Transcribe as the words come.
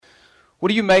What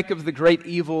do you make of the great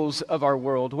evils of our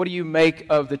world? What do you make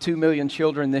of the 2 million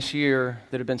children this year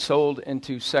that have been sold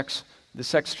into the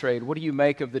sex trade? What do you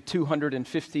make of the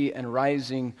 250 and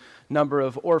rising number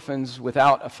of orphans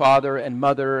without a father and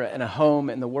mother and a home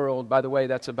in the world? By the way,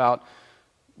 that's about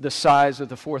the size of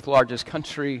the fourth largest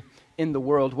country in the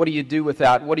world. What do you do with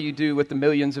that? What do you do with the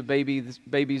millions of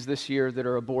babies this year that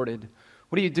are aborted?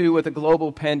 What do you do with a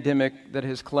global pandemic that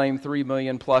has claimed 3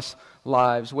 million plus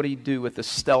lives? What do you do with the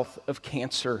stealth of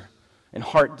cancer and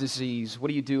heart disease? What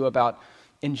do you do about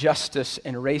injustice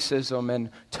and racism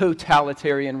and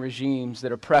totalitarian regimes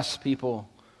that oppress people?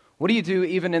 What do you do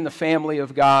even in the family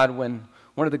of God when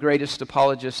one of the greatest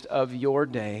apologists of your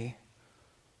day,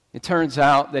 it turns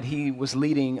out that he was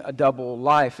leading a double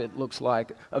life, it looks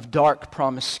like, of dark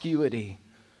promiscuity.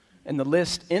 And the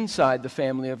list inside the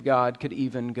family of God could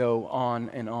even go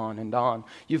on and on and on.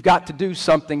 You've got to do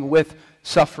something with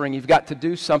suffering. You've got to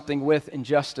do something with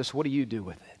injustice. What do you do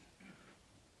with it?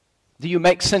 Do you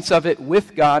make sense of it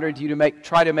with God, or do you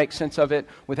try to make sense of it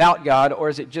without God, or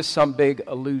is it just some big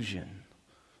illusion?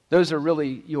 Those are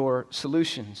really your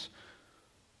solutions.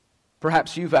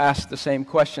 Perhaps you've asked the same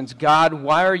questions. God,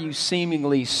 why are you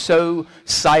seemingly so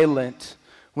silent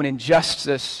when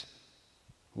injustice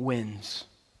wins?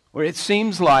 Where it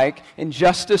seems like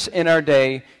injustice in our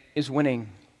day is winning,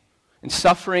 and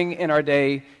suffering in our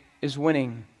day is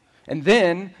winning. And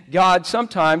then, God,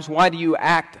 sometimes, why do you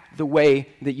act the way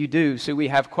that you do? So we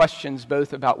have questions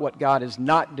both about what God is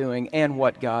not doing and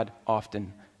what God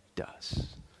often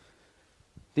does.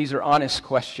 These are honest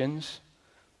questions.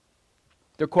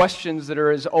 They're questions that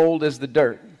are as old as the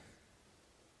dirt.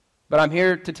 But I'm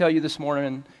here to tell you this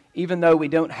morning, even though we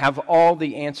don't have all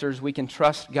the answers, we can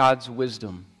trust God's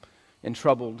wisdom in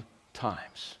troubled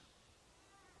times.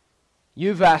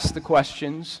 You've asked the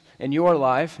questions in your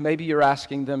life. Maybe you're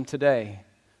asking them today.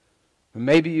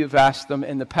 Maybe you've asked them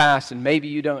in the past, and maybe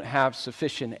you don't have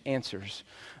sufficient answers.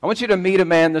 I want you to meet a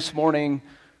man this morning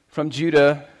from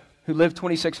Judah who lived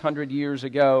 2,600 years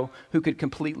ago, who could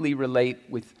completely relate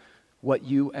with what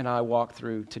you and I walk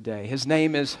through today. His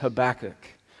name is Habakkuk.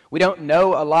 We don't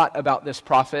know a lot about this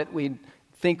prophet. We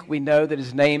think we know that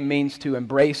his name means to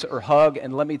embrace or hug,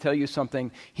 and let me tell you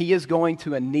something. He is going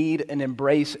to need an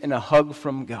embrace and a hug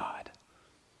from God.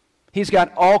 He's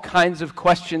got all kinds of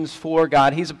questions for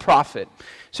God. He's a prophet.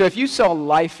 So if you sell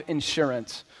life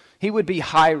insurance, he would be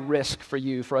high risk for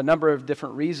you for a number of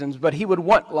different reasons, but he would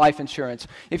want life insurance.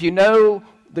 If you know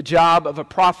the job of a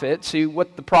prophet, see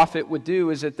what the prophet would do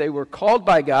is that they were called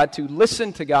by God to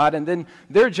listen to God, and then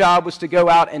their job was to go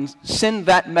out and send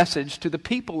that message to the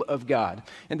people of God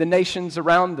and the nations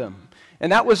around them.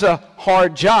 And that was a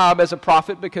hard job as a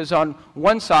prophet, because on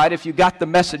one side, if you got the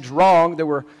message wrong, there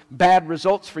were bad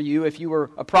results for you if you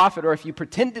were a prophet, or if you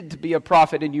pretended to be a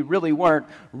prophet and you really weren't,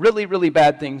 really, really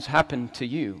bad things happened to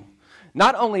you.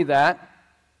 Not only that,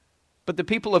 but the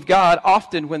people of God,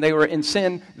 often when they were in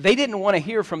sin, they didn't want to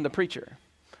hear from the preacher.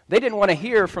 They didn't want to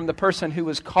hear from the person who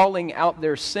was calling out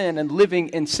their sin and living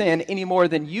in sin any more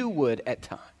than you would at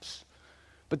times.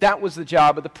 But that was the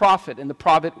job of the prophet, and the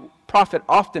prophet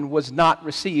often was not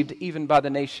received even by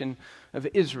the nation of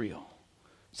Israel.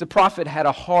 So the prophet had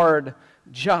a hard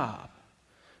job.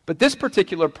 But this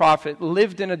particular prophet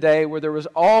lived in a day where there was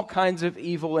all kinds of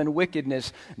evil and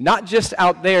wickedness, not just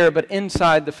out there, but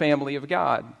inside the family of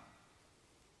God.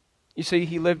 You see,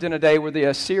 he lived in a day where the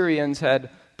Assyrians had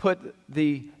put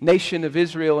the nation of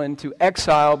Israel into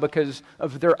exile because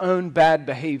of their own bad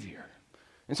behavior.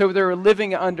 And so they were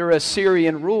living under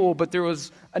Assyrian rule, but there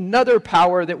was another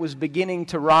power that was beginning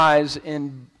to rise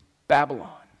in Babylon.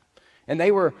 And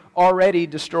they were already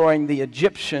destroying the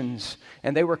Egyptians,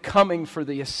 and they were coming for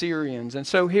the Assyrians. And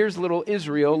so here's little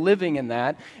Israel living in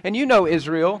that. And you know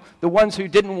Israel, the ones who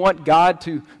didn't want God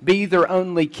to be their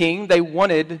only king, they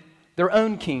wanted their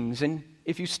own kings. And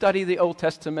if you study the Old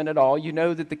Testament at all, you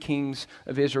know that the kings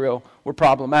of Israel were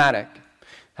problematic.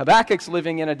 Habakkuk's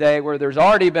living in a day where there's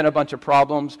already been a bunch of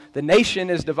problems. The nation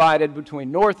is divided between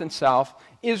north and south.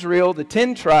 Israel, the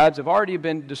 10 tribes, have already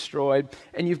been destroyed.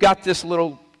 And you've got this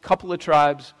little couple of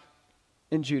tribes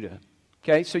in Judah.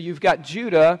 Okay, so you've got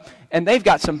Judah, and they've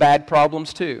got some bad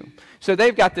problems too. So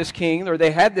they've got this king, or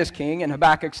they had this king in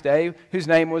Habakkuk's day, whose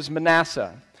name was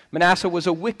Manasseh. Manasseh was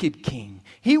a wicked king.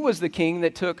 He was the king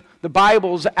that took the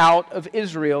Bibles out of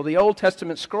Israel, the Old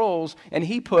Testament scrolls, and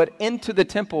he put into the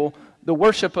temple the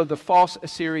worship of the false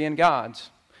Assyrian gods.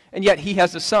 And yet he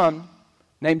has a son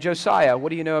named Josiah. What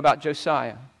do you know about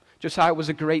Josiah? Josiah was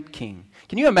a great king.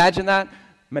 Can you imagine that?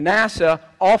 Manasseh,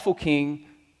 awful king,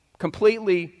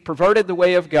 completely perverted the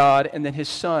way of God, and then his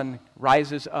son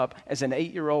rises up as an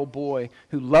 8-year-old boy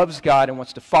who loves God and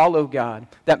wants to follow God.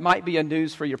 That might be a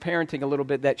news for your parenting a little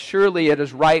bit, that surely it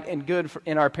is right and good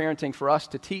in our parenting for us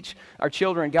to teach our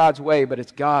children God's way, but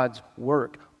it's God's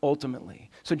work ultimately.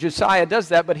 So Josiah does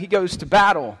that, but he goes to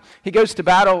battle. He goes to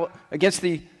battle against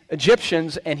the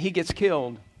Egyptians, and he gets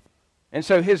killed. And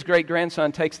so his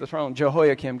great-grandson takes the throne,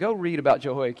 Jehoiakim. Go read about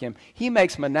Jehoiakim. He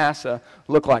makes Manasseh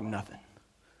look like nothing.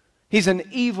 He's an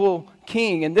evil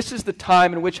king, and this is the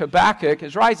time in which Habakkuk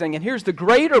is rising. And here's the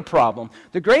greater problem.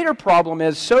 The greater problem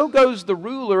is, so goes the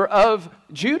ruler of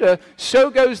Judah, so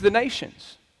goes the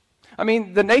nations. I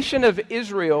mean, the nation of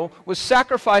Israel was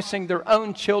sacrificing their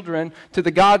own children to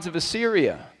the gods of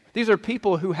Assyria. These are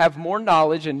people who have more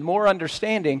knowledge and more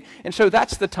understanding, and so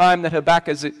that's the time that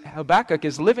Habakkuk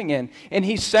is living in. And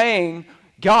he's saying,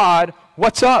 God,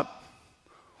 what's up?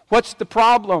 What's the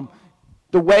problem?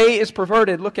 The way is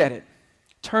perverted. Look at it.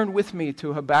 Turn with me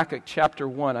to Habakkuk chapter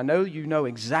 1. I know you know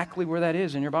exactly where that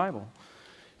is in your Bible.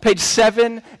 Page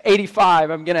 785.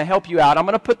 I'm going to help you out. I'm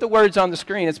going to put the words on the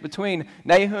screen. It's between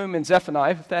Nahum and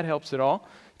Zephaniah, if that helps at all.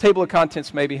 Table of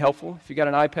contents may be helpful. If you got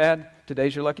an iPad,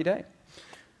 today's your lucky day.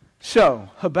 So,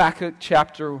 Habakkuk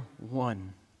chapter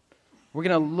 1. We're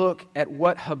going to look at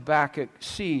what Habakkuk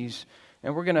sees,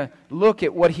 and we're going to look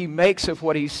at what he makes of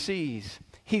what he sees.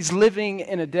 He's living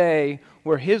in a day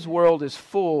where his world is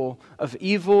full of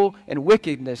evil and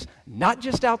wickedness, not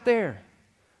just out there,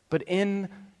 but in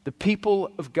the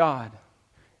people of God.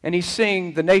 And he's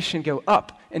seeing the nation go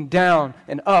up and down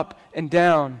and up and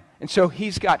down. And so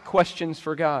he's got questions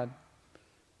for God.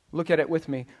 Look at it with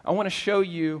me. I want to show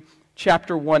you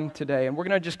chapter 1 today, and we're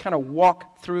going to just kind of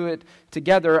walk through it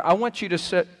together. I want you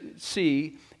to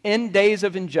see, in days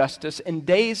of injustice, in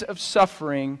days of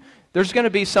suffering, there's going to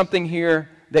be something here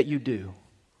that you do,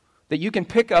 that you can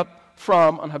pick up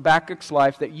from on Habakkuk's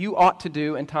life that you ought to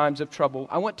do in times of trouble.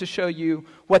 I want to show you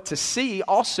what to see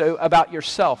also about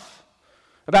yourself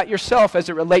as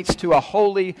it relates to a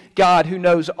holy God who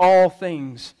knows all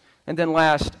things. And then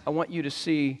last, I want you to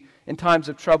see in times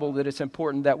of trouble that it's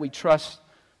important that we trust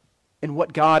in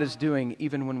what God is doing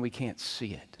even when we can't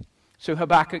see it. So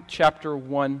Habakkuk chapter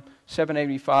 1,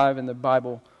 785 in the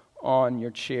Bible on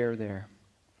your chair there.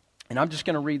 And I'm just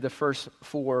going to read the first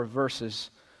 4 verses.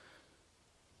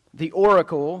 The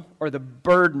oracle, or the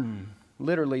burden,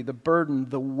 literally the burden,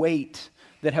 the weight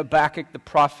that Habakkuk the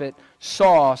prophet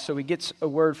saw. So he gets a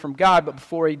word from God, but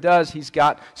before he does, he's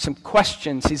got some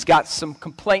questions. He's got some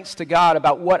complaints to God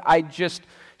about what I just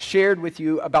shared with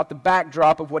you about the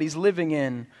backdrop of what he's living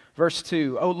in. Verse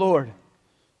 2, O Lord,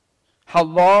 how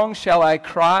long shall I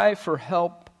cry for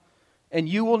help, and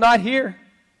you will not hear?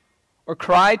 Or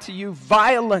cry to you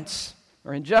violence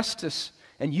or injustice,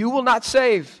 and you will not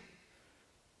save?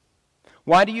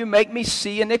 Why do you make me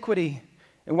see iniquity?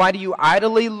 And why do you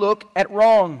idly look at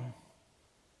wrong?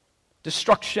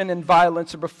 Destruction and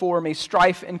violence are before me.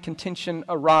 Strife and contention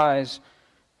arise.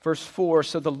 Verse 4,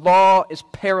 so the law is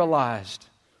paralyzed.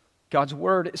 God's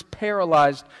word is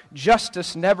paralyzed.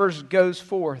 Justice never goes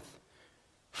forth.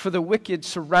 For the wicked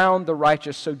surround the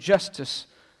righteous, so justice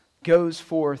goes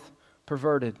forth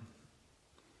perverted.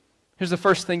 Here's the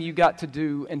first thing you've got to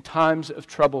do in times of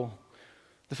trouble.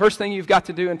 The first thing you've got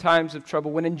to do in times of trouble,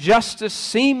 when injustice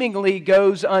seemingly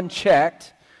goes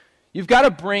unchecked, you've got to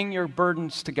bring your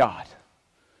burdens to God.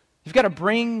 You've got to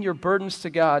bring your burdens to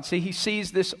God. See, he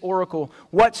sees this oracle.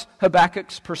 What's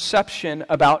Habakkuk's perception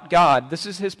about God? This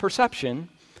is his perception.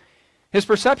 His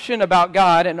perception about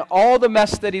God and all the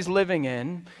mess that he's living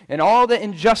in and all the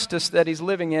injustice that he's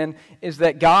living in is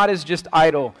that God is just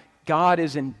idle. God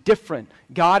is indifferent.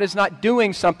 God is not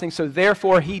doing something, so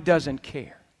therefore he doesn't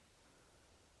care.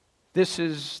 This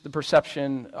is the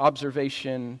perception,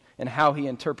 observation, and how he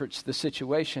interprets the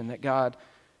situation, that God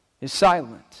is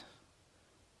silent.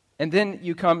 And then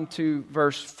you come to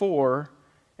verse 4,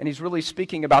 and he's really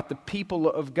speaking about the people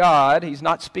of God. He's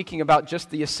not speaking about just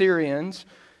the Assyrians.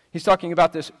 He's talking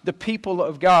about the people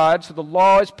of God. So the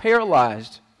law is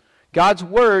paralyzed. God's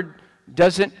word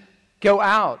doesn't go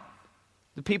out.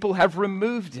 The people have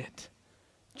removed it.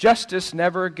 Justice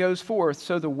never goes forth.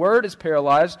 So the word is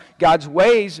paralyzed. God's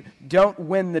ways don't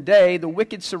win the day. The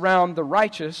wicked surround the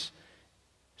righteous.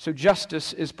 So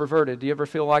justice is perverted. Do you ever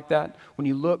feel like that? When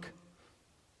you look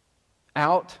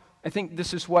out, I think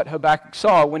this is what Habakkuk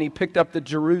saw when he picked up the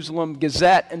Jerusalem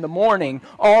Gazette in the morning.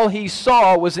 All he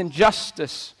saw was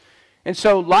injustice. And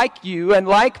so like you and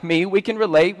like me, we can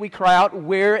relate. We cry out,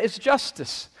 where is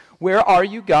justice? Where are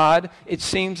you, God? It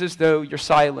seems as though you're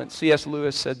silent. C.S.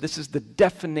 Lewis said, this is the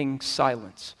deafening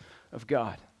silence of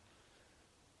God.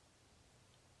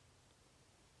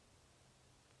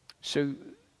 So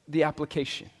the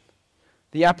application.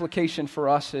 The application for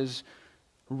us is,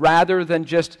 rather than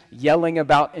just yelling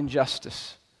about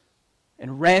injustice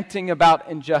and ranting about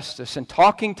injustice and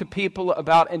talking to people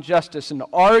about injustice and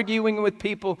arguing with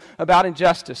people about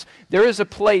injustice, there is a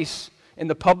place in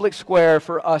the public square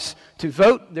for us to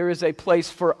vote. There is a place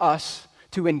for us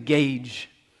to engage.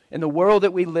 In the world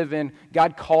that we live in,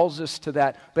 God calls us to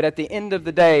that. But at the end of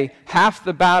the day, half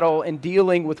the battle in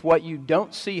dealing with what you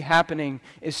don't see happening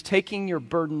is taking your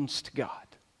burdens to God.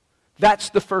 That's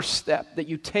the first step, that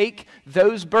you take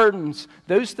those burdens,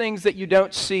 those things that you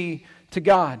don't see, to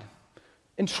God.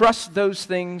 Entrust those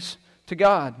things to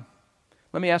God.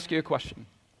 Let me ask you a question.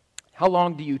 How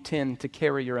long do you tend to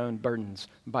carry your own burdens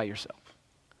by yourself?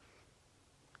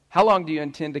 How long do you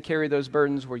intend to carry those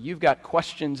burdens where you've got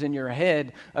questions in your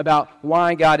head about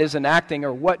why God isn't acting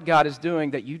or what God is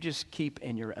doing that you just keep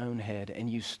in your own head and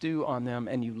you stew on them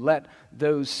and you let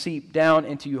those seep down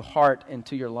into your heart,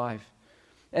 into your life?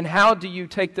 And how do you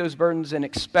take those burdens and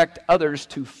expect others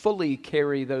to fully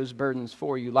carry those burdens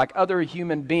for you, like other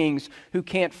human beings who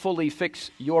can't fully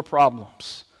fix your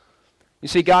problems? You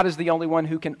see, God is the only one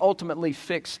who can ultimately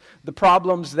fix the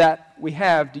problems that we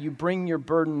have. Do you bring your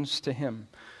burdens to Him?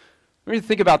 Let me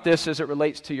think about this as it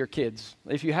relates to your kids.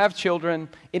 If you have children,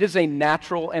 it is a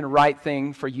natural and right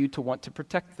thing for you to want to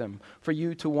protect them, for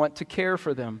you to want to care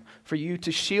for them, for you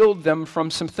to shield them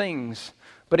from some things.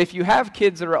 But if you have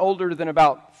kids that are older than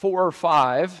about 4 or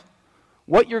 5,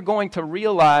 what you're going to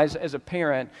realize as a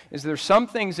parent is there's some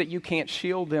things that you can't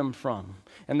shield them from.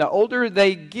 And the older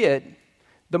they get,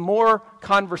 the more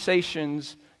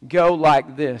conversations go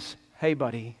like this. Hey,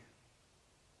 buddy,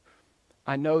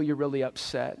 I know you're really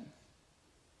upset.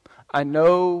 I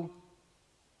know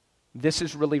this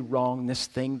is really wrong, this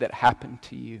thing that happened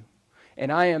to you.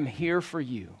 And I am here for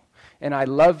you. And I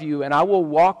love you. And I will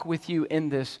walk with you in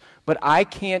this. But I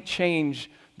can't change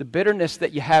the bitterness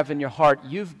that you have in your heart.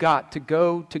 You've got to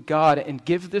go to God and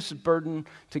give this burden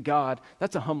to God.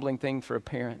 That's a humbling thing for a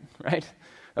parent, right?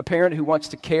 A parent who wants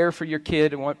to care for your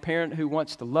kid, and a parent who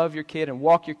wants to love your kid and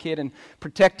walk your kid and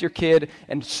protect your kid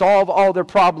and solve all their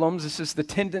problems. This is the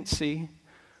tendency.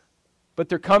 But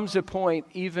there comes a point,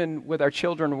 even with our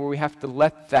children, where we have to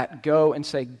let that go and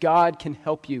say, God can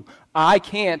help you. I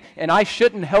can't, and I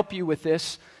shouldn't help you with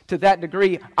this to that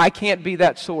degree. I can't be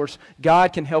that source.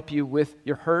 God can help you with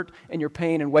your hurt and your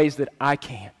pain in ways that I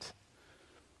can't.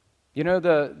 You know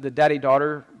the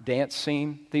daddy-daughter dance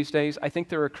scene these days? I think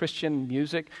there are Christian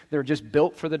music. They're just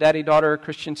built for the daddy-daughter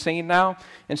Christian scene now.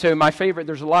 And so my favorite,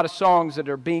 there's a lot of songs that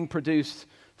are being produced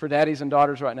for daddies and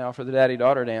daughters right now for the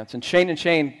daddy-daughter dance. And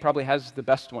Shane probably has the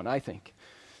best one, I think.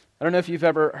 I don't know if you've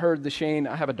ever heard the Shane.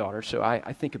 I have a daughter, so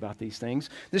I think about these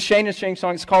things. This Shane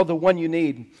song is called The One You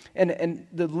Need. And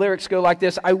the lyrics go like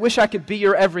this: I wish I could be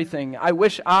your everything. I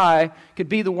wish I could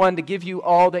be the one to give you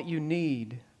all that you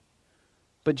need.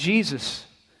 But Jesus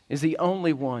is the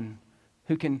only one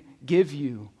who can give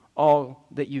you all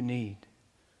that you need.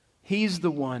 He's the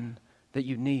one that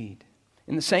you need.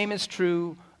 And the same is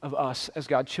true of us as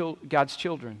God's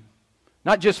children.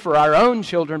 Not just for our own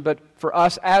children, but for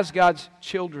us as God's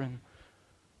children.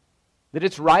 That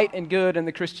it's right and good in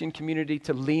the Christian community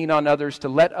to lean on others, to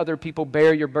let other people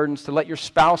bear your burdens, to let your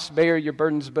spouse bear your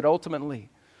burdens, but ultimately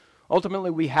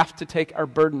we have to take our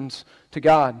burdens to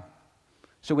God.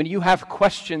 So when you have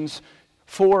questions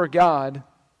for God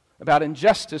about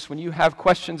injustice, when you have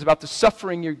questions about the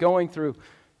suffering you're going through,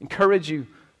 encourage you.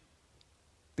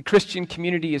 The Christian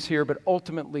community is here, but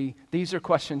ultimately, these are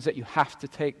questions that you have to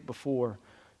take before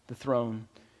the throne.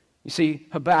 You see,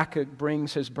 Habakkuk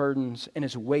brings his burdens and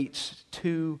his weights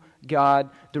to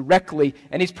God directly,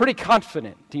 and he's pretty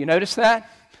confident. Do you notice that?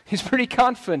 He's pretty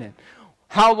confident.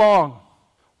 How long?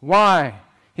 Why?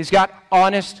 He's got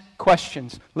honest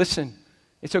questions. Listen,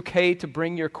 it's okay to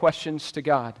bring your questions to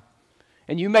God.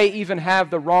 And you may even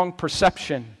have the wrong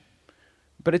perception,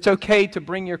 but it's okay to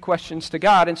bring your questions to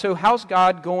God. And so how's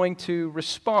God going to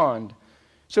respond?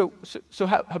 So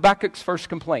Habakkuk's first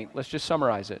complaint, let's just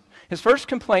summarize it. His first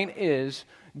complaint is,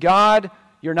 God,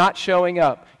 you're not showing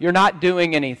up. You're not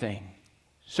doing anything.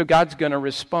 So God's going to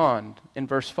respond in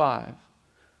verse 5.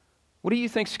 What do you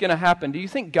think is going to happen? Do you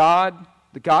think God,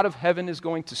 the God of heaven, is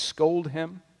going to scold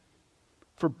him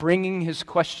for bringing his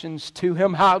questions to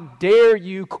him? How dare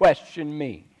you question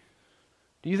me?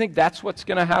 Do you think that's what's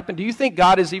going to happen? Do you think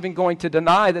God is even going to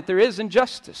deny that there is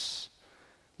injustice?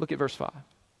 Look at verse 5.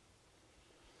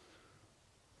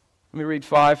 Let me read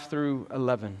 5 through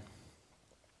 11.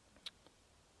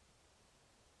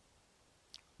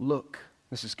 Look,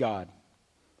 this is God,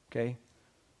 okay?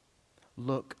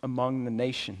 Look among the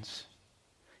nations.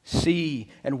 See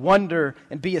and wonder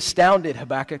and be astounded,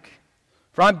 Habakkuk.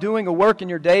 For I'm doing a work in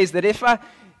your days that if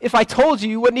I told you,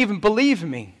 you wouldn't even believe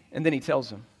me. And then he tells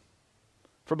them,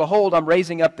 for behold, I'm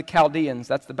raising up the Chaldeans,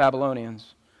 that's the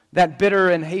Babylonians, that bitter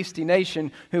and hasty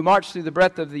nation who march through the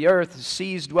breadth of the earth,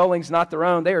 seize dwellings not their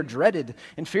own. They are dreaded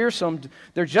and fearsome.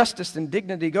 Their justice and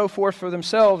dignity go forth for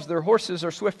themselves. Their horses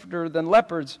are swifter than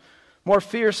leopards, more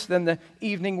fierce than the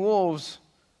evening wolves.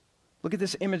 Look at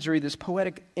this imagery, this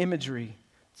poetic imagery.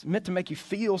 It's meant to make you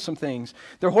feel some things.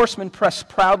 Their horsemen press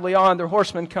proudly on. Their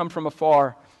horsemen come from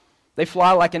afar. They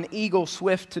fly like an eagle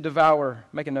swift to devour.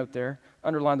 Make a note there.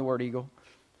 Underline the word eagle.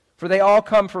 For they all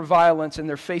come for violence, and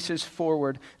their faces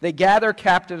forward. They gather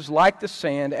captives like the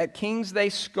sand. At kings they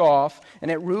scoff, and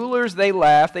at rulers they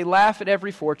laugh. They laugh at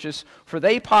every fortress, for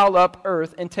they pile up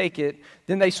earth and take it.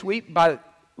 Then they sweep by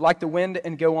like the wind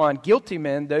and go on. Guilty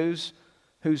men, those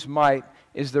whose might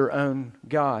is their own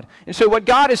God. And so what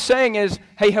God is saying is,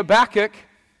 hey, Habakkuk,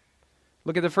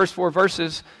 look at the first 4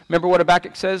 verses. Remember what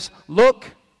Habakkuk says? Look,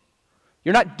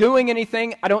 you're not doing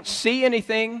anything. I don't see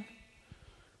anything.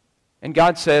 And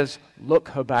God says, look,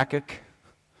 Habakkuk,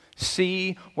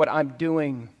 see what I'm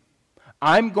doing.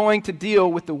 I'm going to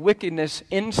deal with the wickedness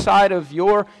inside of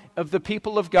the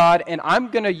people of God, and I'm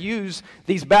going to use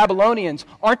these Babylonians.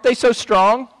 Aren't they so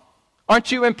strong?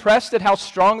 Aren't you impressed at how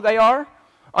strong they are?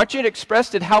 Aren't you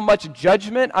impressed at how much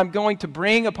judgment I'm going to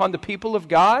bring upon the people of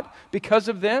God because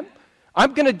of them?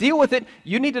 I'm going to deal with it.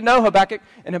 You need to know, Habakkuk.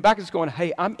 And Habakkuk's going,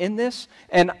 hey, I'm in this,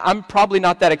 and I'm probably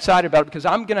not that excited about it because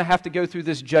I'm going to have to go through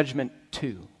this judgment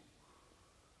too.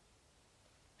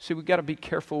 See, we've got to be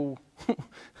careful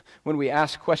when we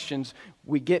ask questions.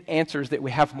 We get answers that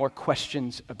we have more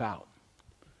questions about.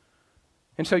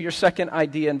 And so your second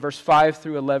idea in verse 5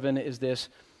 through 11 is this.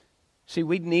 See,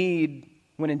 we need,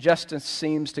 when injustice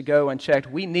seems to go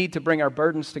unchecked, we need to bring our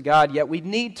burdens to God, yet we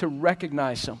need to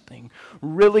recognize something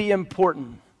really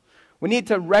important. We need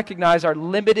to recognize our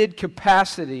limited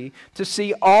capacity to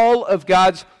see all of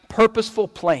God's purposeful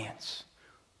plans.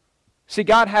 See,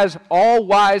 God has all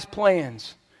wise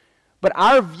plans, but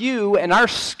our view and our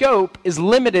scope is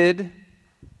limited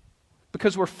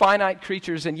because we're finite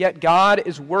creatures, and yet God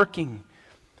is working.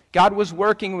 God was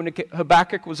working when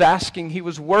Habakkuk was asking. He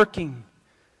was working.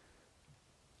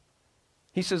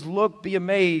 He says, look, be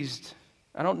amazed.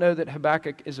 I don't know that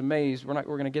Habakkuk is amazed. We're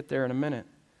going to get there in a minute.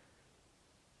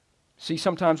 See,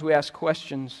 sometimes we ask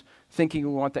questions thinking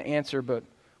we want the answer, but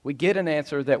we get an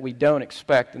answer that we don't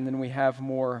expect, and then we have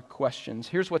more questions.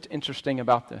 Here's what's interesting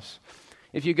about this.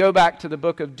 If you go back to the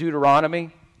book of Deuteronomy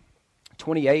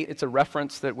 28, it's a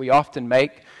reference that we often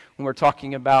make when we're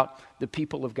talking about the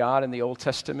people of God in the Old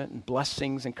Testament and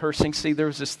blessings and cursing. See,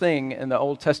 there's this thing in the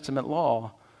Old Testament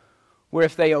law where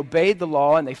if they obeyed the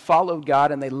law and they followed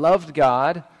God and they loved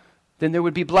God, then there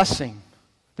would be blessing.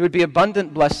 There would be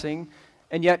abundant blessing.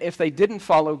 And yet if they didn't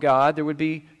follow God, there would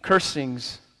be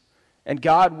cursings. And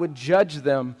God would judge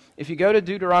them. If you go to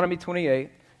Deuteronomy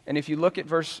 28, and if you look at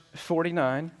verse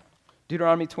 49,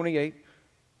 Deuteronomy 28,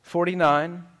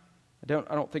 49, I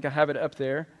don't think I have it up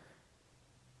there.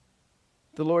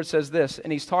 The Lord says this,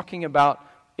 and He's talking about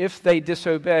if they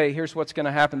disobey, here's what's going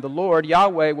to happen. The Lord,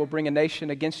 Yahweh, will bring a nation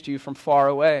against you from far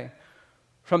away,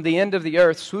 from the end of the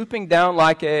earth, swooping down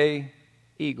like an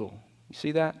eagle. You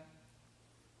see that?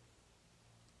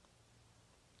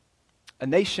 A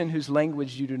nation whose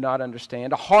language you do not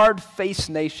understand, a hard-faced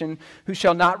nation who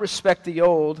shall not respect the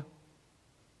old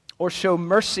or show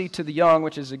mercy to the young,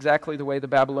 which is exactly the way the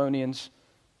Babylonians,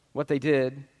 what they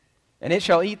did. And it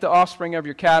shall eat the offspring of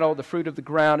your cattle, the fruit of the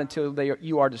ground, until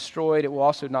you are destroyed. It will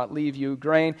also not leave you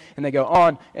grain. And they go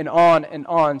on and on and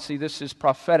on. See, this is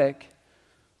prophetic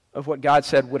of what God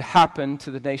said would happen to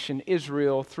the nation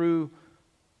Israel through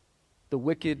the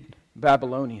wicked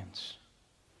Babylonians.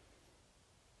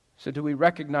 So do we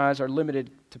recognize our limited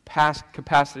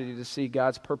capacity to see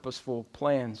God's purposeful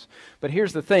plans? But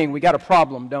here's the thing. We got a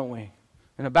problem, don't we?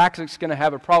 And Habakkuk's going to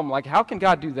have a problem. Like, how can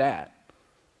God do that?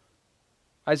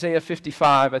 Isaiah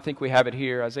 55, I think we have it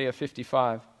here. Isaiah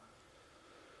 55,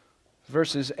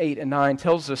 verses 8 and 9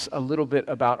 tells us a little bit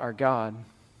about our God.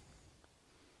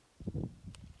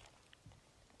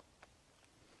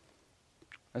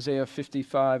 Isaiah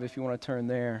 55, if you want to turn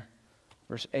there,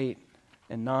 verse 8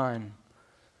 and 9.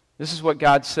 This is what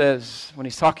God says when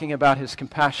He's talking about His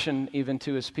compassion even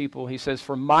to His people. He says,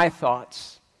 "For my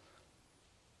thoughts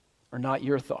are not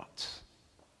your thoughts.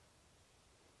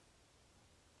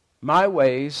 My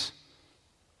ways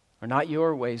are not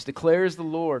your ways, declares the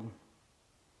Lord.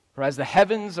 For as the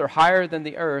heavens are higher than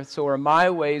the earth, so are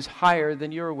my ways higher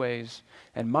than your ways,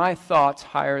 and my thoughts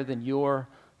higher than your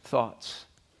thoughts."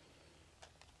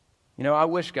 You know, I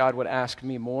wish God would ask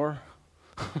me more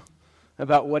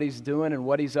about what He's doing and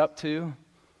what He's up to.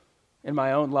 in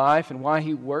my own life and why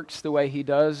he works the way he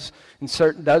does and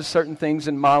does certain things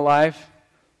in my life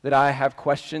that I have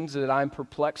questions, that I'm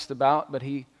perplexed about, but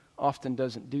he often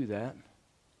doesn't do that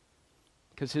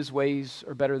because his ways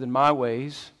are better than my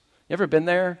ways. You ever been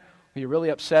there where you're really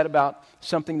upset about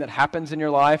something that happens in your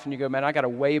life and you go, man, I got a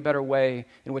way better way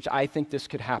in which I think this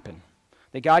could happen.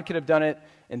 That God could have done it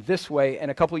in this way,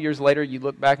 and a couple years later you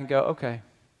look back and go, okay.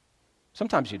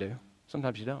 Sometimes you do.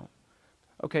 Sometimes you don't.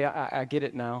 Okay, I get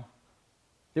it now.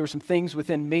 There were some things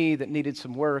within me that needed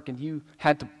some work, and you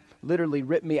had to literally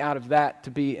rip me out of that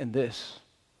to be in this.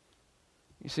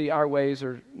 You see, our ways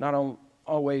are not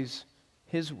always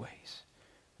his ways.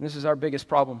 And this is our biggest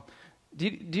problem. Do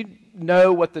you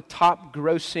know what the top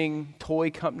grossing toy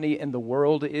company in the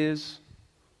world is?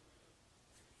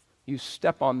 You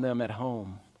step on them at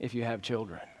home if you have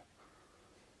children.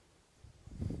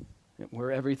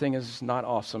 Where everything is not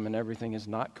awesome and everything is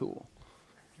not cool.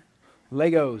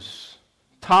 Legos,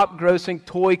 top grossing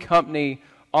toy company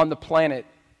on the planet.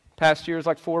 Past year is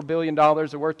like $4 billion.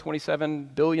 They're worth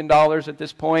 $27 billion at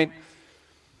this point.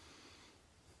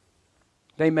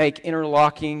 They make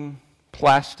interlocking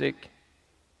plastic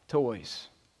toys.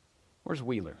 Where's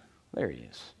Wheeler? There he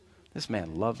is. This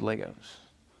man loves Legos.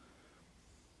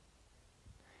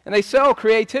 And they sell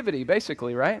creativity,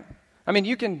 basically, right? I mean,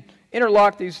 you can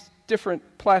interlock these different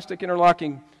plastic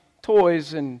interlocking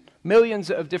toys in millions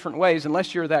of different ways,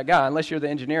 unless you're that guy, unless you're the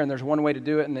engineer and there's one way to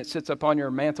do it and it sits up on your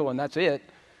mantle and that's it.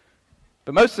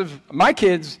 But most of my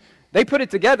kids, they put it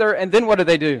together and then what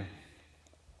do?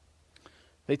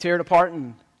 They tear it apart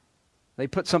and they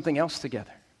put something else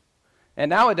together. And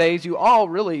nowadays, you all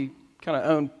really kind of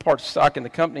own part stock in the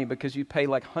company because you pay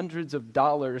like hundreds of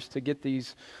dollars to get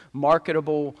these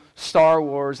marketable Star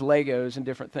Wars Legos and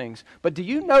different things. But do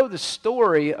you know the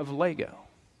story of Lego?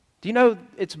 Do you know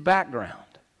its background?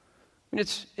 I mean,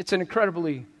 it's an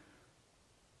incredibly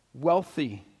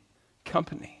wealthy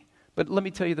company. But let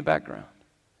me tell you the background.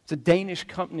 It's a Danish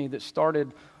company that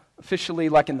started officially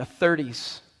like in the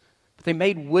 30s. But they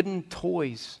made wooden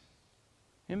toys.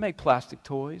 They didn't make plastic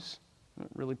toys. Not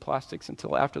really plastics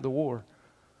until after the war.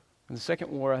 In the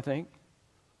Second War, I think.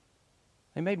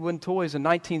 They made wooden toys. In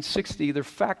 1960, their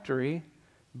factory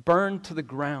burned to the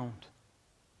ground.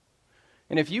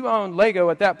 And if you own Lego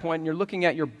at that point and you're looking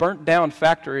at your burnt down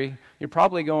factory, you're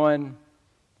probably going,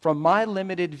 from my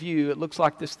limited view, it looks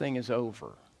like this thing is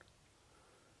over.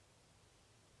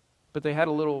 But they had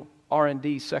a little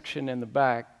R&D section in the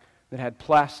back that had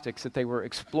plastics that they were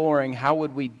exploring. How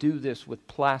would we do this with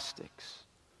plastics?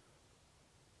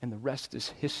 And the rest is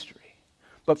history.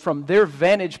 But from their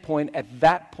vantage point at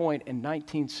that point in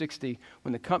 1960,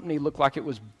 when the company looked like it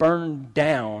was burned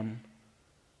down,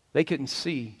 they couldn't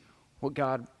see what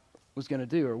God was going to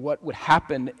do or what would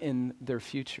happen in their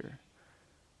future.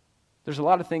 There's a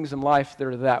lot of things in life that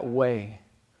are that way,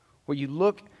 where you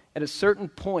look at a certain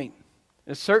point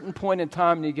in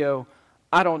time and you go,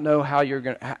 I don't know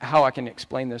how I can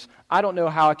explain this. I don't know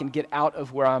how I can get out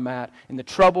of where I'm at in the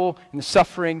trouble, in the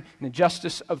suffering, in the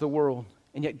justice of the world.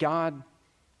 And yet God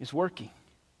is working.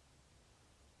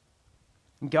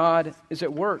 And God is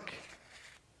at work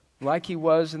like he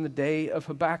was in the day of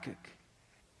Habakkuk.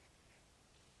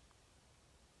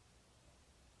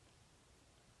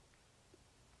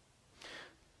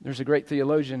 There's a great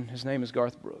theologian. His name is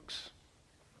Garth Brooks.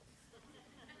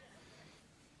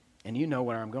 And you know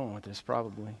where I'm going with this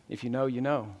probably. If you know, you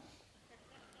know.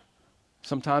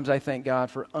 Sometimes I thank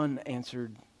God for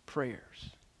unanswered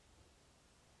prayers.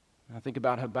 I think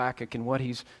about Habakkuk and what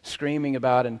he's screaming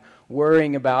about and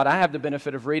worrying about. I have the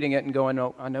benefit of reading it and going,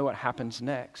 oh, I know what happens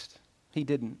next. He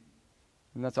didn't.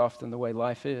 And that's often the way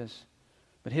life is.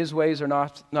 But his ways are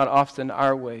not often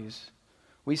our ways.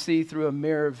 We see through a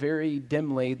mirror very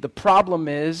dimly. The problem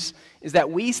is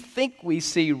that we think we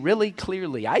see really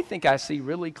clearly. I think I see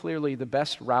really clearly the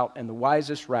best route and the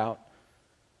wisest route.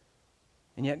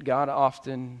 And yet God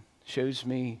often shows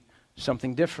me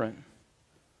something different.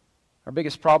 Our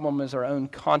biggest problem is our own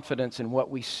confidence in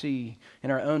what we see, in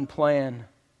our own plan.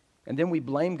 And then we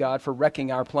blame God for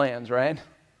wrecking our plans, right?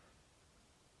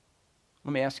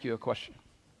 Let me ask you a question.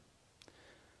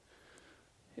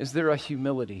 Is there a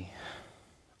humility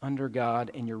under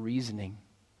God in your reasoning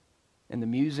and the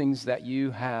musings that you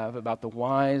have about the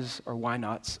whys or why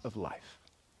nots of life?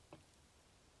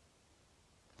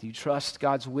 Do you trust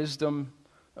God's wisdom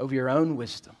over your own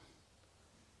wisdom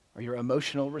or your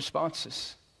emotional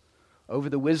responses over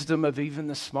the wisdom of even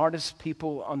the smartest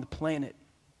people on the planet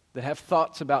that have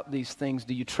thoughts about these things?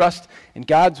 Do you trust in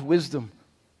God's wisdom,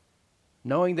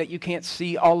 knowing that you can't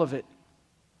see all of it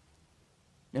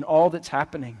and all that's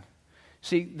happening?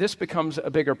 See, this becomes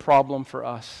a bigger problem for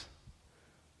us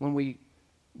when we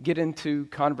get into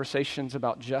conversations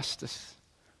about justice,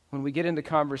 when we get into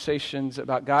conversations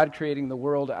about God creating the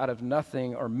world out of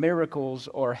nothing, or miracles,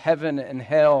 or heaven and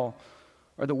hell,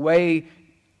 or the way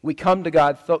we come to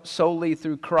God solely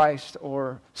through Christ,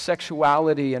 or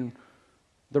sexuality and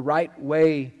the right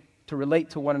way to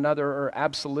relate to one another, or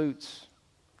absolutes.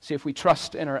 See, if we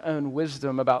trust in our own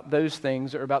wisdom about those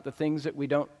things, or about the things that we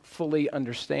don't fully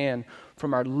understand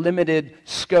from our limited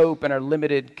scope and our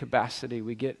limited capacity,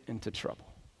 we get into trouble.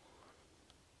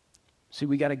 See,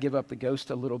 we got to give up the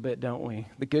ghost a little bit, don't we?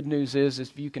 The good news is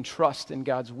if you can trust in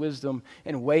God's wisdom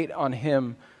and wait on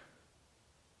Him,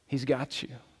 He's got you.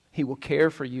 He will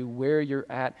care for you where you're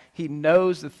at. He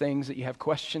knows the things that you have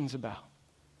questions about.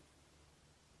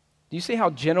 Do you see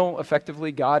how gentle,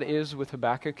 effectively, God is with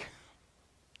Habakkuk?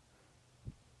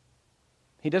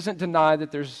 He doesn't deny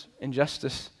that there's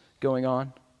injustice going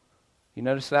on. You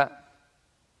notice that?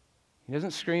 He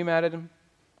doesn't scream at him,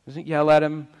 doesn't yell at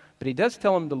him, but he does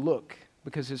tell him to look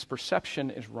because his perception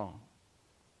is wrong.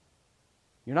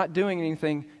 You're not doing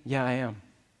anything. Yeah, I am.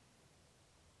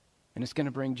 And it's going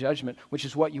to bring judgment, which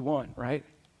is what you want, right?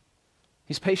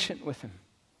 He's patient with him.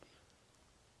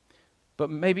 But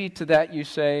maybe to that you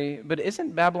say, but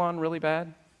isn't Babylon really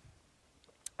bad?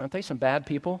 Aren't they some bad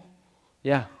people?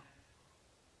 Yeah.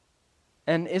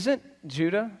 And isn't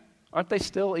Judah, aren't they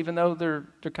still, even though they're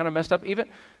kind of messed up,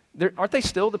 aren't they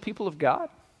still the people of God?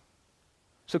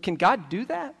 So can God do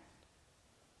that?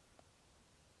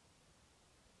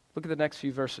 Look at the next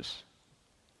few verses.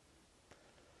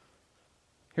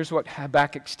 Here's what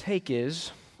Habakkuk's take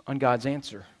is on God's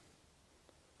answer.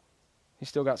 He's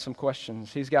still got some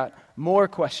questions. He's got more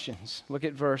questions. Look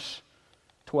at verse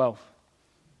 12.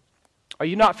 Are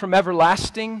you not from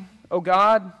everlasting, O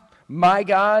God,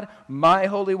 my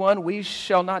Holy One? We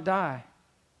shall not die.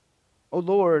 O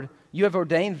Lord, you have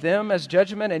ordained them as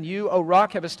judgment, and you, O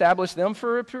rock, have established them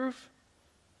for reproof.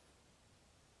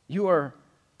 You are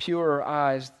purer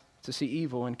eyes to see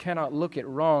evil and cannot look at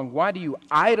wrong. Why do you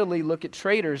idly look at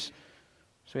traitors?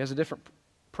 So he has a different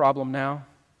problem now.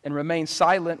 And remain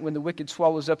silent when the wicked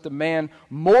swallows up the man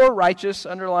more righteous,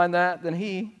 underline that, than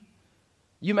he.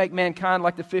 You make mankind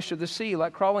like the fish of the sea,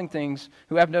 like crawling things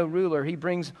who have no ruler. He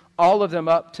brings all of them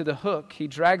up to the hook. He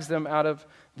drags them out of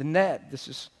the net. This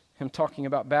is him talking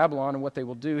about Babylon and what they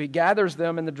will do. He gathers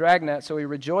them in the dragnet, so he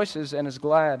rejoices and is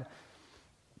glad.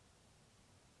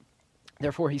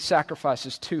 Therefore he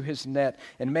sacrifices to his net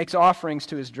and makes offerings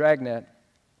to his dragnet.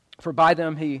 For by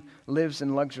them he lives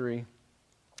in luxury,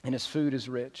 and his food is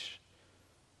rich.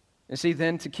 Is he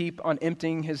then to keep on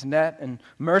emptying his net and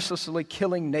mercilessly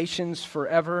killing nations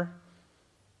forever?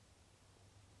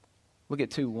 Look at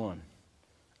 2:1.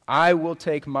 I will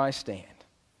take my stand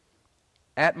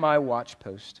at my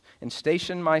watchpost and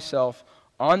station myself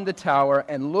on the tower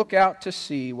and look out to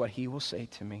see what he will say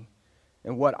to me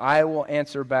and what I will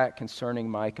answer back concerning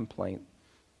my complaint.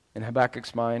 In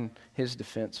Habakkuk's mind, his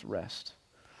defense rests.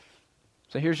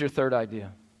 So here's your third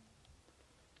idea.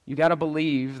 You got to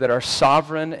believe that our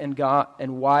sovereign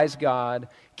and wise God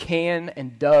can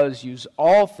and does use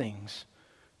all things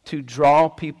to draw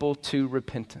people to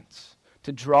repentance,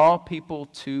 to draw people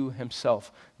to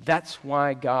himself. That's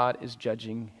why God is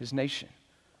judging his nation.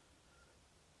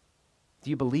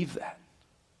 Do you believe that?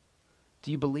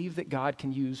 Do you believe that God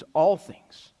can use all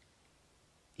things,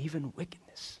 even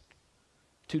wickedness,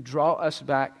 to draw us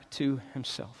back to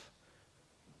himself?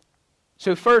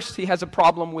 So first, he has a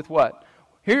problem with what?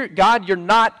 Here, God, you're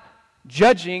not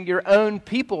judging your own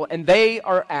people, and they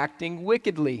are acting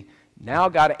wickedly. Now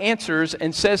God answers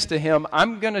and says to him,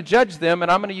 I'm going to judge them, and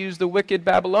I'm going to use the wicked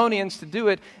Babylonians to do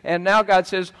it. And now God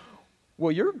says,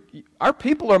 well, our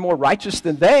people are more righteous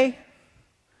than they.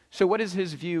 So what is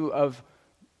his view of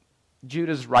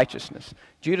Judah's righteousness?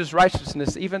 Judah's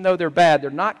righteousness, even though they're bad,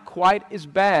 they're not quite as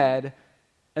bad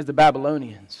as the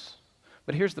Babylonians.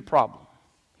 But here's the problem.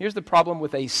 Here's the problem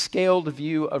with a scaled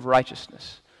view of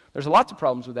righteousness. There's lots of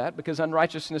problems with that because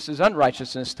unrighteousness is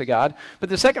unrighteousness to God. But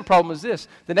the second problem is this.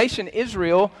 The nation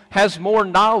Israel has more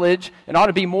knowledge and ought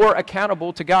to be more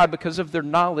accountable to God because of their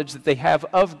knowledge that they have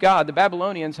of God. The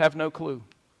Babylonians have no clue.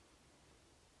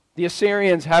 The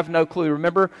Assyrians have no clue.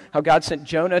 Remember how God sent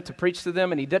Jonah to preach to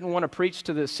them and he didn't want to preach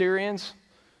to the Assyrians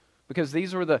because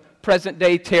these were the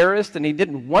present-day terrorists and he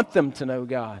didn't want them to know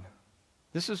God.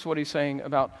 This is what he's saying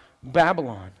about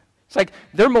Babylon. It's like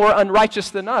they're more unrighteous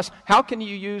than us. How can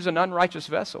you use an unrighteous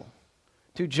vessel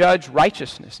to judge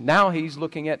righteousness? Now he's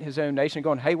looking at his own nation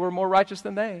going, hey, we're more righteous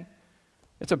than they.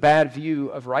 It's a bad view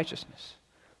of righteousness.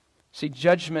 See,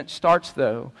 judgment starts,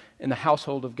 though, in the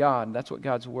household of God. That's what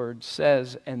God's word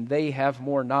says, and they have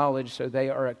more knowledge, so they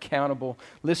are accountable.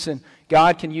 Listen,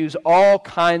 God can use all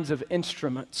kinds of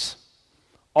instruments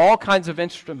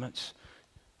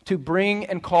to bring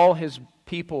and call his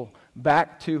people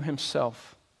back to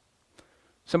himself.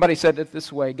 Somebody said it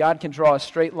this way: God can draw a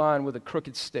straight line with a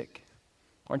crooked stick.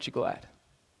 Aren't you glad?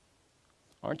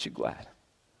 Aren't you glad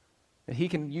that he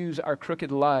can use our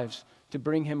crooked lives to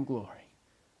bring him glory?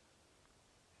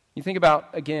 You think about,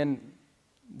 again,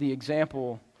 the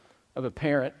example of a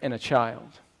parent and a child.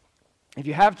 If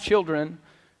you have children,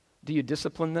 do you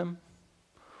discipline them?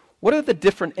 What are the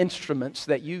different instruments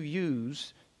that you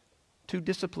use to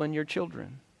discipline your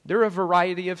children? There are a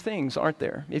variety of things, aren't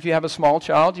there? If you have a small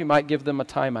child, you might give them a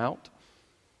timeout.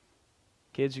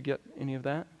 Kids, you get any of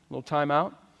that? A little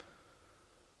timeout?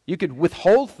 You could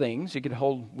withhold things. You could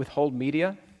withhold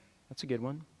media. That's a good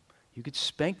one. You could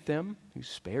spank them. Who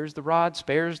spares the rod,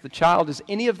 spares the child. Is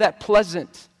any of that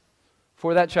pleasant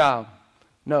for that child?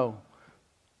 No.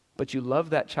 But you love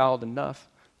that child enough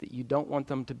that you don't want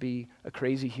them to be a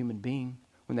crazy human being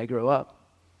when they grow up.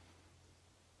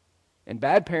 And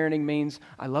bad parenting means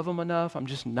I love them enough, I'm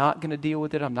just not going to deal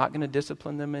with it. I'm not going to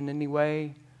discipline them in any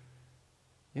way.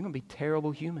 They're going to be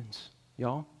terrible humans,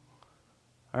 y'all.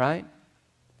 All right?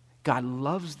 God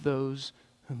loves those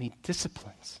whom he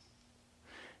disciplines.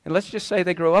 And let's just say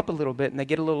they grow up a little bit and they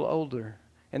get a little older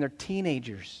and they're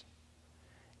teenagers.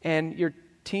 And your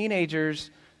teenagers,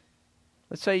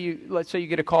 let's say you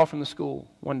get a call from the school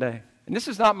one day. And this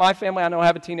is not my family. I know I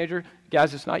have a teenager.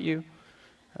 Guys, it's not you.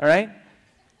 All right?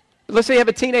 But let's say you have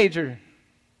a teenager.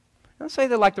 Let's say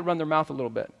they like to run their mouth a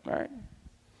little bit. All right?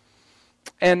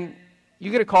 And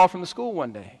you get a call from the school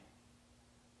one day.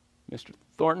 Mr.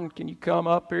 Thornton, can you come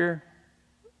up here?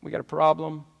 We got a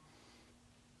problem.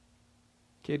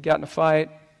 Kid got in a fight,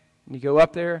 and you go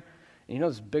up there, and you know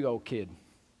this big old kid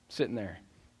sitting there.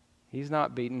 He's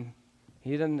not beaten.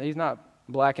 He's not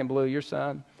black and blue, your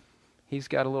son. He's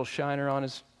got a little shiner on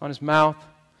his mouth.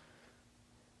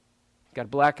 Got a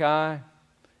black eye.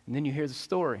 And then you hear the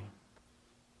story.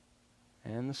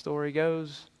 And the story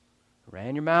goes,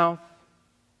 ran your mouth,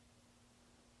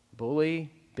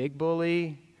 bully, big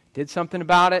bully, did something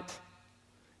about it.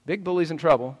 Big bully's in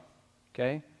trouble,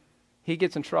 okay? He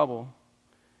gets in trouble.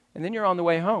 And then you're on the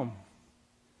way home.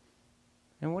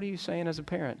 And what are you saying as a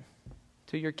parent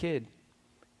to your kid?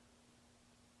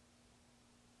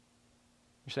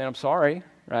 You're saying, I'm sorry,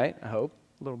 right? I hope,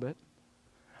 a little bit.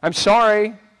 I'm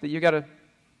sorry that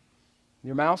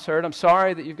your mouth's hurt. I'm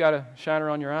sorry that you've got a shiner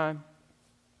on your eye.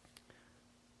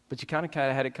 But you kind of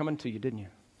had it coming to you, didn't you?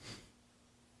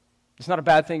 It's not a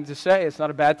bad thing to say. It's not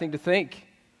a bad thing to think.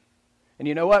 And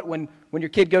you know what? When your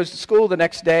kid goes to school the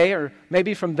next day, or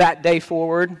maybe from that day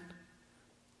forward,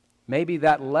 maybe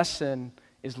that lesson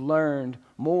is learned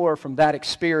more from that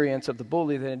experience of the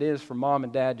bully than it is for mom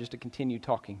and dad just to continue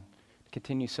talking, to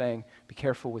continue saying, be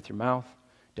careful with your mouth.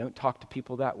 Don't talk to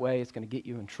people that way. It's going to get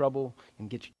you in trouble and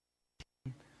get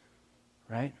you,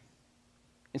 right?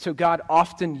 And so God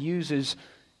often uses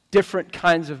different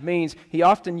kinds of means. He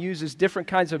often uses different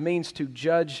kinds of means to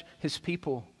judge his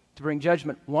people, to bring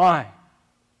judgment. Why?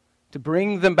 To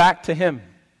bring them back to him.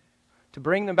 To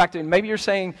bring them back to him. Maybe you're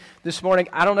saying this morning,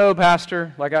 I don't know,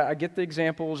 Pastor. Like, I get the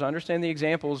examples, I understand the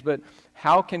examples, but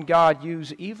how can God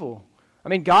use evil? I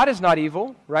mean, God is not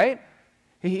evil, right?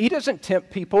 He doesn't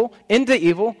tempt people into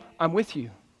evil. I'm with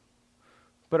you.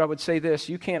 But I would say this,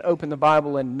 you can't open the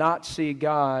Bible and not see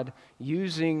God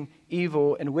using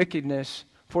evil and wickedness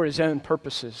for his own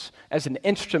purposes, as an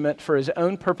instrument for his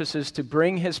own purposes to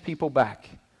bring his people back.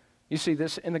 You see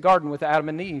this in the garden with Adam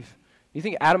and Eve. You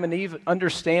think Adam and Eve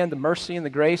understand the mercy and the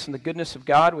grace and the goodness of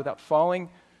God without falling?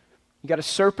 You got a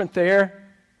serpent there.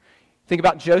 Think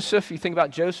about Joseph. You think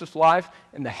about Joseph's life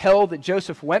and the hell that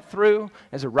Joseph went through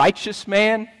as a righteous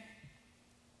man.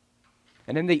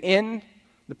 And in the end,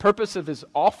 the purpose of his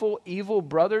awful, evil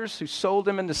brothers who sold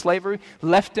him into slavery,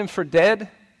 left him for dead,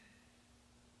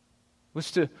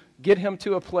 was to get him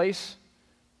to a place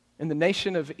in the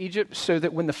nation of Egypt so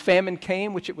that when the famine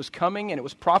came, which it was coming, and it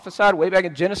was prophesied way back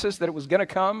in Genesis that it was going to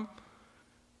come,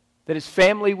 that his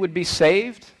family would be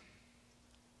saved.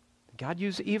 God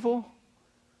used evil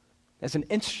as an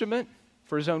instrument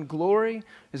for his own glory,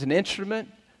 as an instrument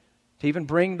to even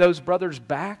bring those brothers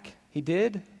back. He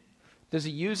did. Does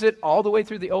he use it all the way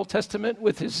through the Old Testament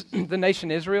with the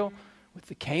nation Israel? With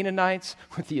the Canaanites,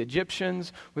 with the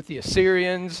Egyptians, with the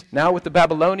Assyrians, now with the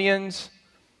Babylonians?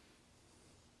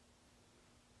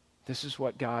 This is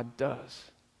what God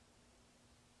does.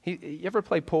 You ever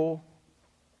play pool?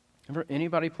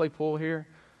 Anybody play pool here?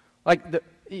 Like,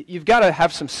 you've got to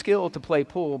have some skill to play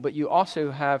pool, but you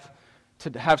also have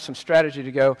to have some strategy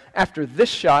to go, after this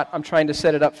shot, I'm trying to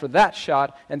set it up for that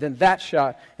shot, and then that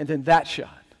shot, and then that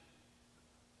shot.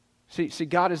 See,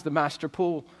 God is the master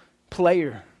pool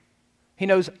player. He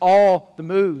knows all the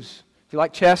moves. If you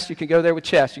like chess, you can go there with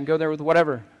chess. You can go there with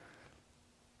whatever.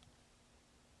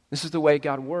 This is the way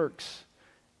God works.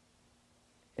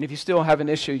 And if you still have an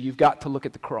issue, you've got to look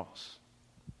at the cross.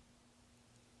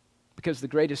 Because the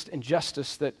greatest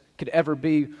injustice that could ever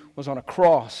be was on a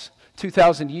cross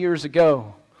 2,000 years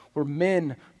ago, where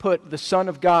men put the Son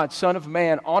of God, Son of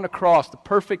Man, on a cross, the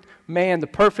perfect man, the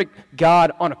perfect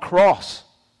God on a cross,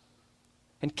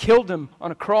 and killed him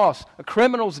on a cross, a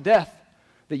criminal's death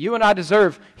that you and I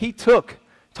deserve. He took.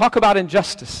 Talk about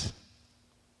injustice.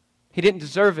 He didn't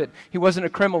deserve it. He wasn't a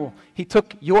criminal. He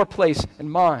took your place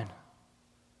and mine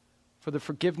for the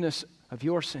forgiveness of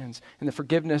your sins and the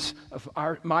forgiveness of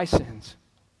my sins.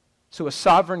 So a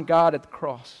sovereign God at the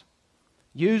cross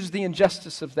used the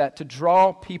injustice of that to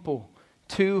draw people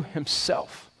to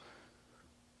himself.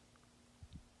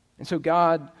 And so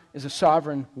God is a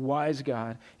sovereign, wise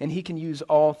God, and he can use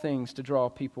all things to draw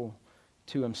people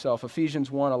to himself. Ephesians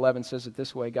 1:11 says it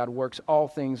this way: God works all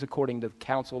things according to the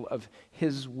counsel of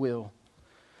his will.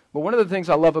 But one of the things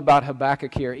I love about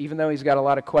Habakkuk here, even though he's got a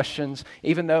lot of questions,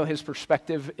 even though his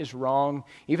perspective is wrong,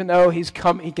 even though he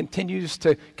continues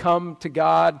to come to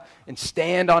God and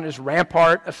stand on his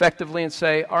rampart effectively and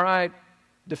say, all right,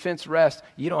 defense rest,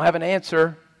 you don't have an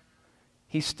answer.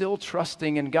 He's still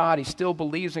trusting in God. He still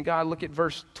believes in God. Look at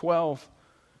verse 12.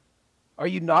 Are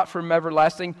you not from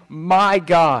everlasting? My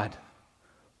God,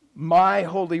 my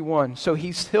Holy One. So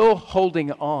he's still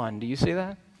holding on. Do you see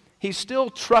that? He's still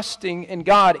trusting in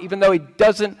God, even though he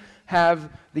doesn't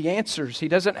have the answers. He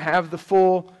doesn't have the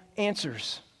full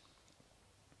answers.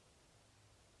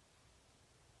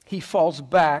 He falls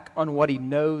back on what he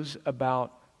knows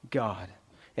about God.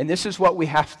 And this is what we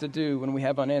have to do when we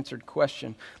have unanswered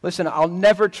question. Listen, I'll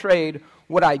never trade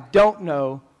what I don't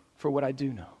know for what I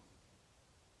do know.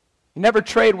 You never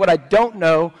trade what I don't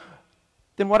know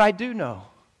than what I do know.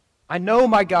 I know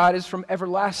my God is from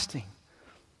everlasting.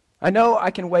 I know I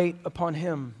can wait upon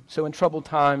him. So in troubled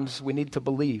times, we need to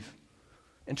believe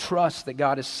and trust that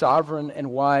God is sovereign and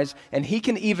wise, and he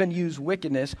can even use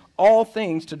wickedness, all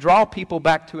things, to draw people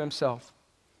back to himself,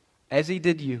 as he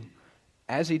did you,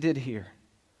 as he did here.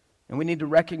 And we need to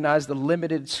recognize the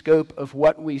limited scope of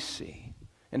what we see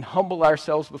and humble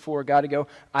ourselves before God to go,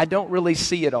 I don't really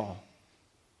see it all.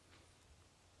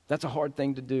 That's a hard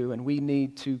thing to do, and we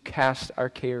need to cast our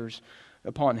cares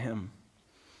upon him.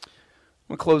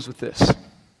 I'm going to close with this. Do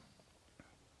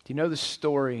you know the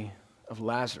story of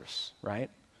Lazarus, right?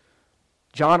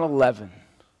 John 11.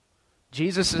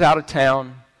 Jesus is out of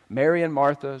town. Mary and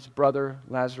Martha's brother,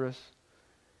 Lazarus,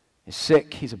 is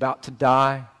sick. He's about to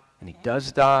die, and he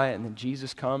does die, and then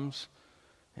Jesus comes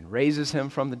and raises him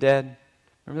from the dead.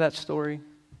 Remember that story?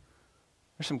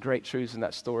 There's some great truths in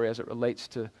that story as it relates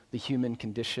to the human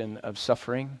condition of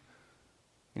suffering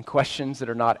and questions that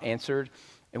are not answered.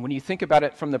 And when you think about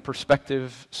it from the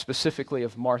perspective specifically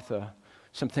of Martha,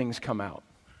 some things come out.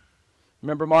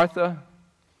 Remember Martha?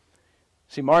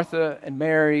 See, Martha and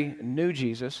Mary knew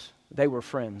Jesus. They were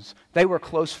friends. They were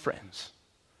close friends.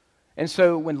 And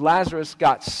so when Lazarus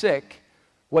got sick,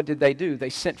 what did they do? They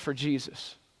sent for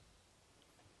Jesus.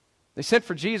 They sent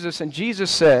for Jesus, and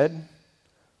Jesus said,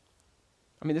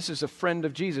 this is a friend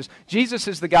of Jesus. Jesus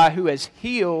is the guy who has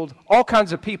healed all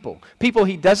kinds of people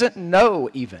he doesn't know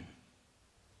even.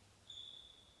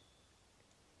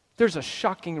 There's a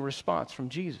shocking response from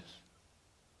Jesus.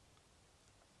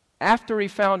 After he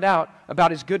found out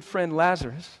about his good friend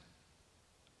Lazarus,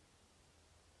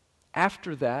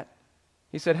 after that,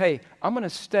 he said, hey, I'm going to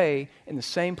stay in the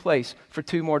same place for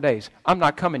 2 more days. I'm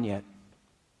not coming yet.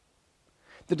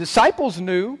 The disciples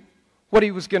knew what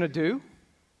he was going to do,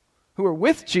 who were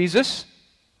with Jesus.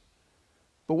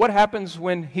 But what happens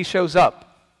when he shows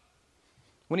up?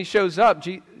 When he shows up,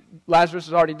 Lazarus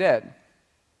is already dead.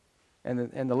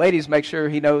 And the ladies make sure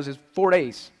he knows it's 4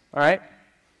 days, all right?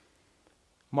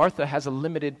 Martha has a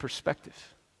limited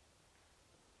perspective.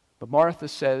 But Martha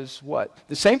says what?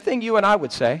 The same thing you and I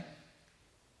would say.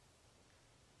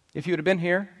 If you would have been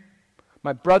here,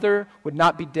 my brother would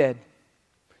not be dead.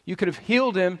 You could have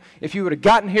healed him if you would have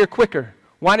gotten here quicker.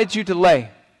 Why did you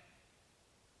delay?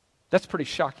 That's pretty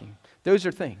shocking. Those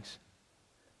are things.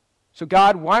 So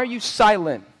God, why are you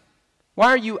silent? Why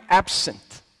are you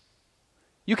absent?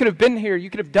 You could have been here. You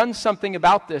could have done something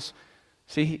about this.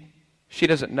 See, she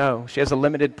doesn't know. She has a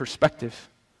limited perspective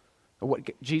of what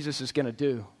Jesus is going to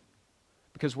do.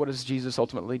 Because what does Jesus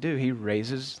ultimately do? He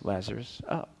raises Lazarus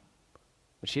up.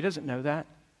 But she doesn't know that.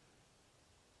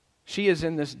 She is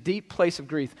in this deep place of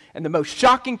grief. And the most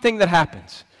shocking thing that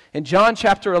happens in John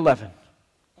chapter 11,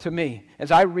 to me,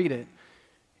 as I read it,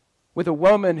 with a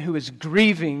woman who is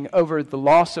grieving over the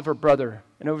loss of her brother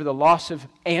and over the loss of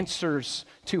answers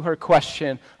to her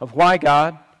question of why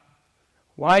God,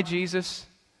 why Jesus.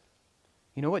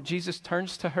 You know what Jesus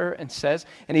turns to her and says?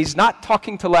 And he's not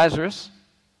talking to Lazarus.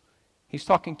 He's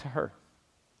talking to her.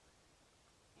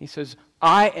 He says,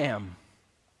 I am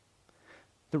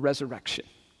the resurrection.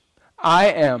 I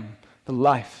am the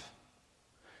life.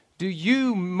 Do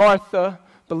you, Martha,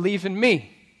 believe in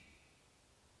me?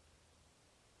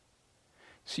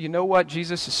 So you know what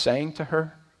Jesus is saying to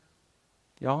her,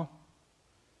 y'all?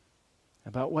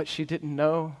 About what she didn't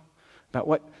know, about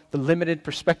what the limited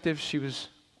perspective she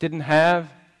didn't have.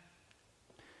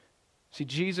 See,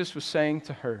 Jesus was saying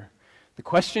to her, the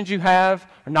questions you have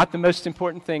are not the most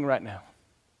important thing right now.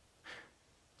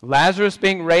 Lazarus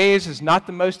being raised is not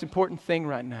the most important thing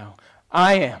right now.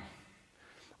 I am.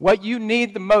 What you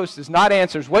need the most is not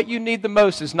answers. What you need the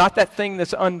most is not that thing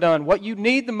that's undone. What you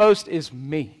need the most is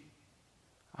me.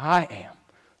 I am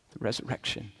the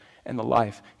resurrection and the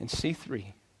life. And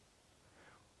C3,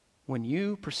 when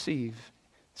you perceive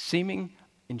seeming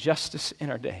injustice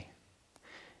in our day,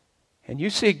 and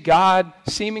you see God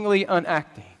seemingly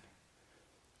unacting,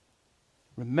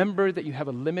 remember that you have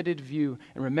a limited view.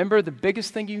 And remember, the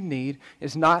biggest thing you need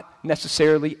is not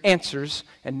necessarily answers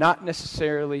and not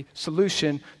necessarily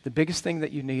solution. The biggest thing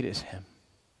that you need is Him.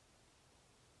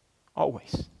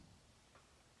 Always.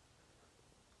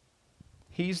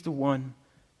 He's the one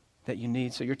that you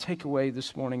need. So your takeaway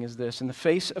this morning is this. In the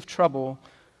face of trouble,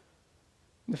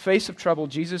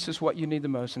 Jesus is what you need the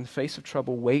most. In the face of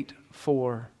trouble, wait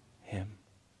for Him.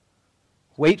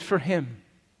 Wait for Him.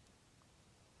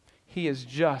 He is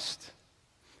just.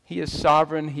 He is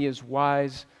sovereign. He is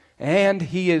wise. And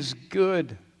He is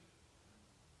good.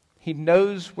 He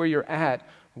knows where you're at.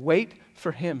 Wait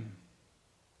for Him.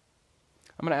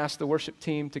 I'm going to ask the worship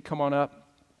team to come on up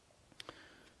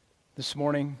this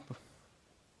morning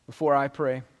before I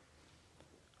pray. I'm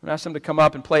going to ask them to come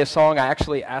up and play a song. I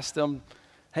actually asked them,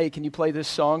 hey, can you play this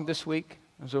song this week?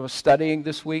 As I was studying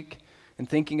this week and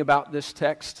thinking about this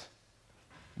text,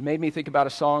 it made me think about a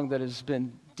song that has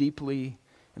been deeply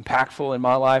impactful in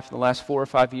my life in the last 4 or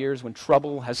 5 years when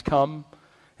trouble has come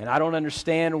and I don't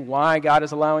understand why God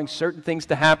is allowing certain things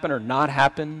to happen or not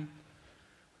happen.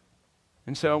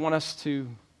 And so I want us to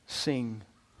sing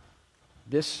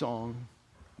this song.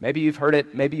 Maybe you've heard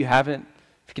it, maybe you haven't.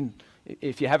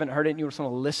 If you haven't heard it and you just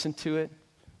want to listen to it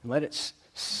and let it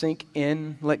sink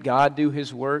in, let God do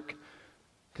His work,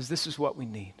 because this is what we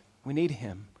need. We need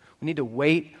Him. We need to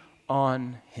wait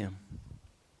on Him.